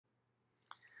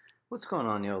What's going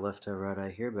on, yo? Left Eye Right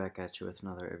Eye here, back at you with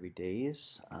another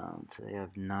Everydays. Today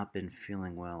I've not been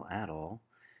feeling well at all,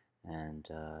 and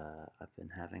I've been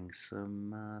having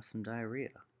some diarrhea.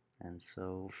 And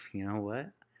so, you know what?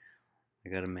 I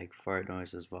got to make Fart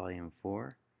Noises Volume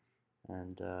 4,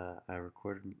 and I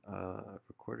recorded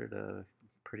a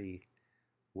pretty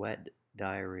wet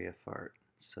diarrhea fart.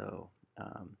 So,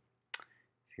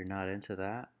 if you're not into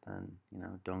that, then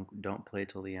don't play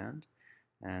till the end.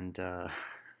 And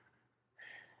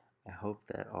I hope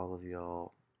that all of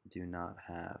y'all do not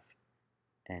have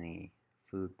any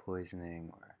food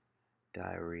poisoning or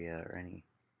diarrhea or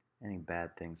any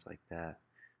bad things like that,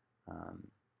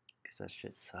 because that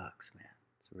shit sucks, man.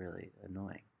 It's really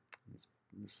annoying. It's,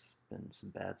 this has been some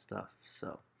bad stuff.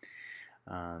 So,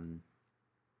 um,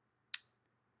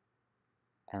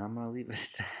 and I'm gonna leave it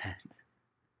at that.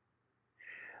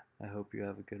 I hope you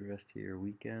have a good rest of your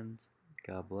weekend.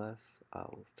 God bless. I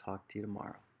will talk to you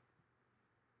tomorrow.